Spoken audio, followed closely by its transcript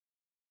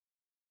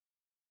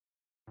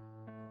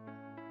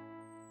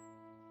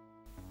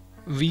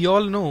We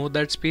all know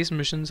that space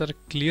missions are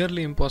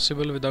clearly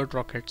impossible without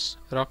rockets.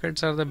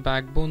 Rockets are the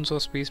backbones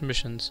of space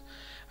missions.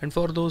 And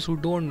for those who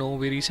don't know,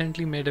 we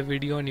recently made a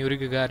video on Yuri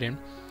Gagarin,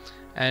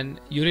 and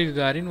Yuri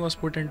Gagarin was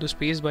put into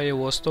space by a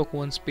Vostok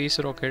 1 space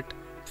rocket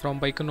from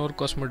Baikonur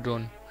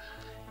Cosmodrome.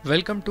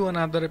 Welcome to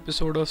another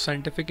episode of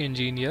Scientific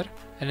Engineer,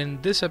 and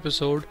in this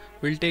episode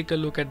we'll take a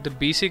look at the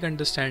basic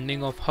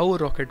understanding of how a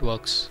rocket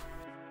works.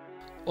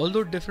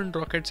 Although different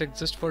rockets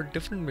exist for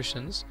different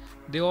missions,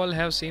 they all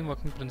have same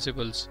working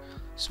principles.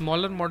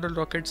 Smaller model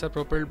rockets are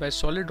propelled by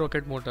solid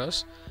rocket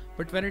motors,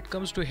 but when it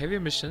comes to heavy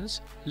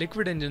missions,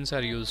 liquid engines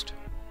are used.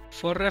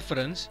 For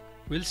reference,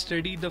 we'll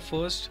study the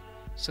first,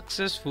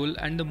 successful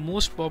and the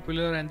most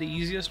popular and the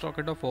easiest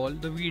rocket of all,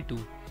 the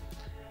V2.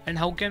 And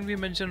how can we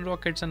mention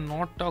rockets and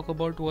not talk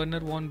about Wernher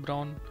von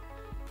Braun?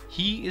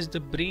 He is the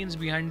brains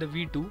behind the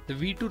V2. The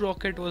V2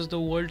 rocket was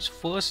the world's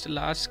first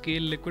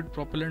large-scale liquid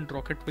propellant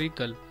rocket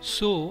vehicle.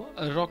 So,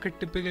 a rocket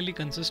typically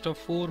consists of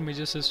four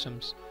major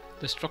systems: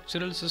 the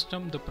structural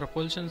system, the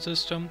propulsion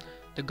system,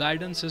 the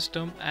guidance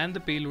system, and the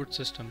payload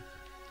system.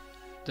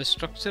 The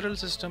structural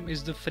system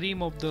is the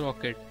frame of the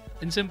rocket.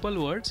 In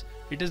simple words,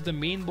 it is the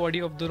main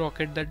body of the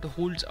rocket that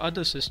holds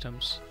other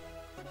systems.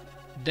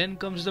 Then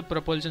comes the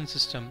propulsion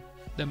system.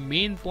 The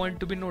main point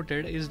to be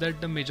noted is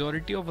that the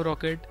majority of a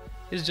rocket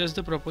is just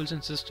the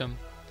propulsion system.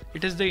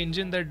 It is the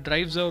engine that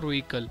drives our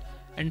vehicle,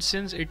 and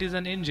since it is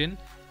an engine,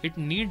 it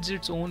needs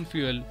its own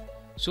fuel.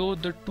 So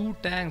the two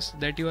tanks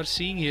that you are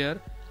seeing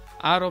here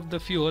are of the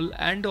fuel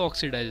and the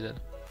oxidizer.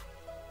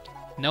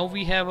 Now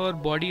we have our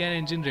body and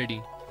engine ready.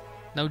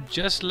 Now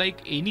just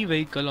like any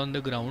vehicle on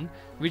the ground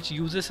which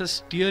uses a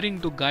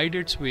steering to guide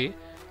its way,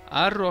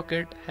 our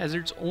rocket has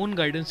its own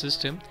guidance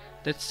system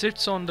that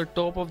sits on the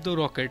top of the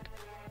rocket.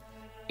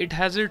 It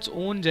has its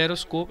own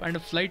gyroscope and a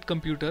flight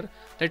computer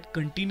that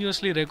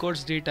continuously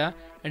records data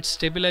and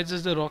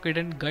stabilizes the rocket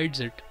and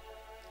guides it.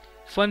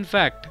 Fun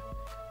fact,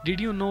 did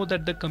you know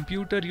that the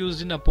computer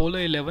used in Apollo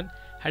 11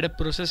 had a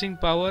processing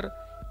power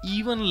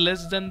even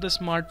less than the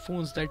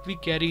smartphones that we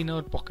carry in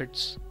our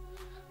pockets?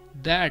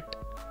 That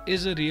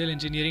is a real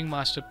engineering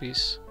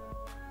masterpiece.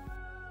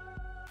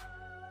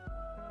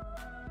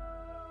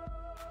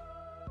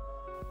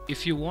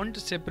 If you want a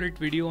separate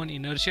video on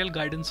inertial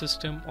guidance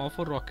system of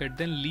a rocket,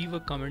 then leave a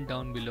comment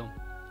down below.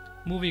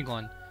 Moving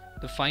on,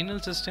 the final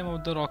system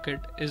of the rocket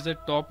is the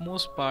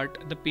topmost part,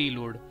 the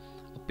payload.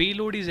 A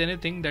payload is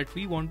anything that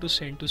we want to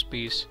send to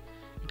space.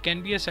 It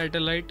can be a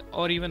satellite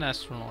or even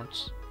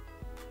astronauts.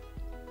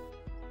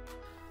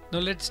 Now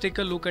let's take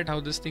a look at how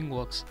this thing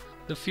works.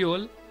 The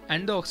fuel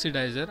and the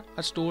oxidizer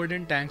are stored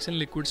in tanks in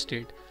liquid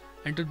state,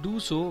 and to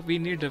do so we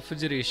need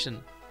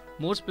refrigeration,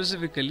 more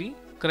specifically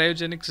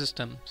cryogenic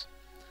systems.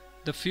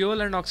 The fuel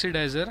and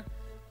oxidizer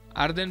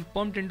are then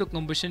pumped into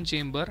combustion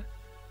chamber,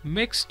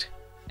 mixed,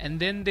 and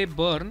then they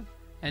burn,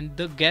 and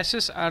the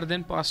gases are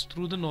then passed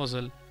through the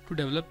nozzle to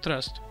develop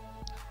thrust.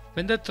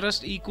 When the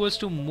thrust equals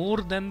to more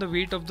than the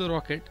weight of the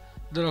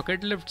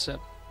rocket lifts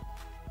up.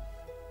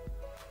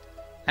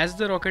 As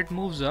the rocket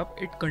moves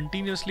up, it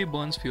continuously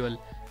burns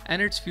fuel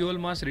and its fuel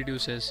mass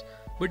reduces,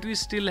 but we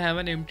still have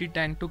an empty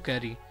tank to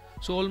carry.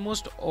 So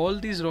almost all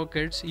these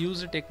rockets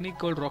use a technique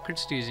called rocket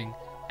staging.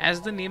 As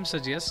the name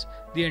suggests,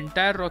 the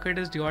entire rocket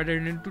is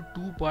divided into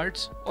two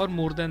parts or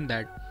more than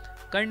that,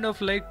 kind of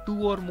like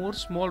two or more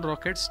small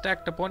rockets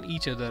stacked upon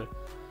each other.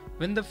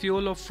 When the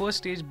fuel of first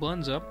stage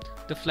burns up,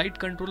 the flight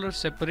controller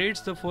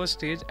separates the first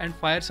stage and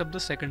fires up the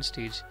second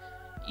stage.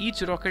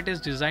 Each rocket is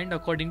designed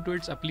according to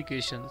its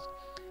applications.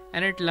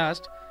 And at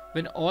last,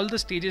 when all the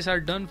stages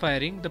are done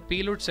firing, the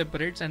payload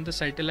separates and the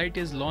satellite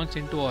is launched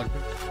into orbit.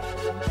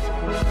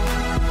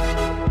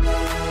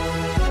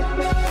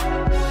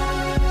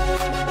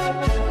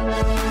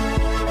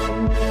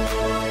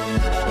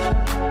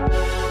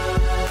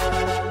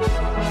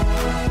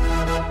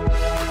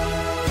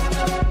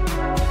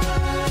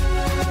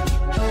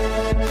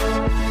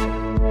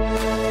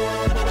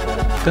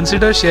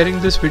 Consider sharing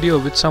this video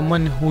with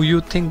someone who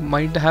you think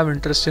might have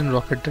interest in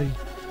rocketry.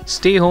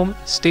 Stay home,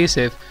 stay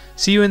safe.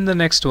 See you in the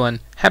next one.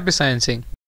 Happy sciencing!